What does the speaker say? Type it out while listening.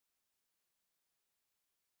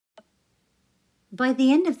By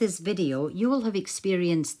the end of this video, you will have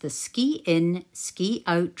experienced the Ski In, Ski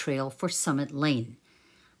Out trail for Summit Lane,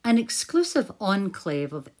 an exclusive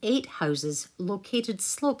enclave of 8 houses located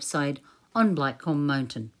slopeside on Blackcomb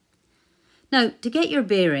Mountain. Now, to get your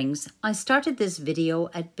bearings, I started this video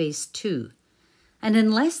at base 2, and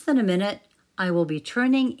in less than a minute, I will be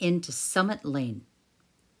turning into Summit Lane.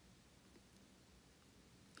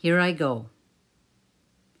 Here I go.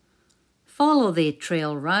 Follow the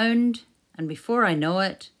trail round, and before I know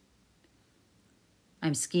it,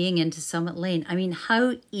 I'm skiing into Summit Lane. I mean,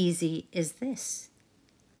 how easy is this?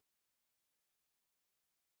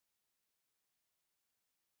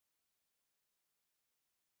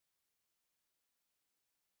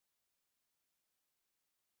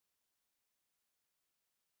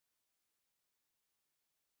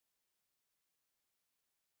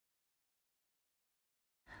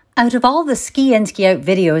 Out of all the ski in, ski out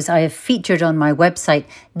videos I have featured on my website,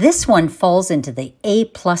 this one falls into the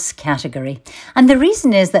A+ category. And the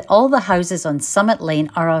reason is that all the houses on Summit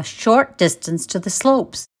Lane are a short distance to the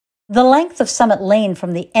slopes. The length of Summit Lane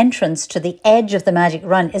from the entrance to the edge of the Magic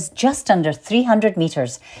Run is just under 300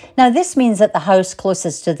 metres. Now this means that the house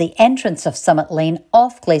closest to the entrance of Summit Lane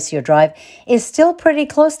off Glacier Drive is still pretty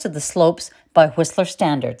close to the slopes by Whistler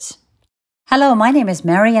standards. Hello, my name is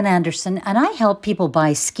Marian Anderson and I help people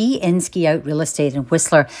buy ski in, ski out real estate in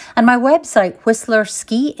Whistler. And my website,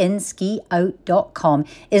 whistlerskiinskiout.com,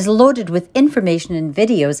 is loaded with information and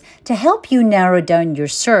videos to help you narrow down your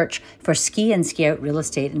search for ski in, ski out real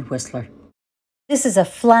estate in Whistler. This is a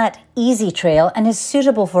flat, easy trail and is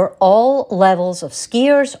suitable for all levels of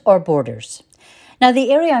skiers or boarders. Now,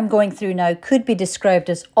 the area I'm going through now could be described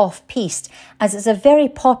as off-piste, as it's a very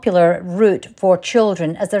popular route for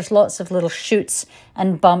children, as there's lots of little chutes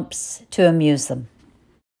and bumps to amuse them.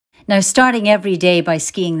 Now, starting every day by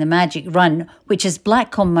skiing the Magic Run, which is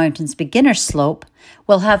Blackcomb Mountain's beginner slope,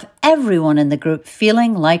 will have everyone in the group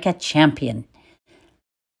feeling like a champion.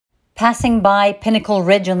 Passing by Pinnacle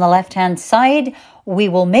Ridge on the left-hand side, we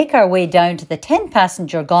will make our way down to the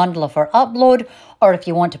 10-passenger gondola for upload, or if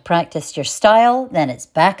you want to practice your style, then it's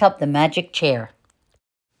back up the magic chair.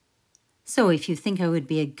 So if you think I would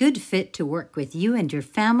be a good fit to work with you and your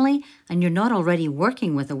family, and you're not already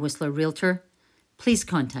working with a Whistler realtor, please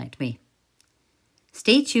contact me.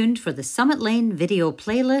 Stay tuned for the Summit Lane video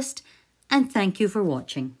playlist, and thank you for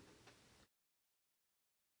watching.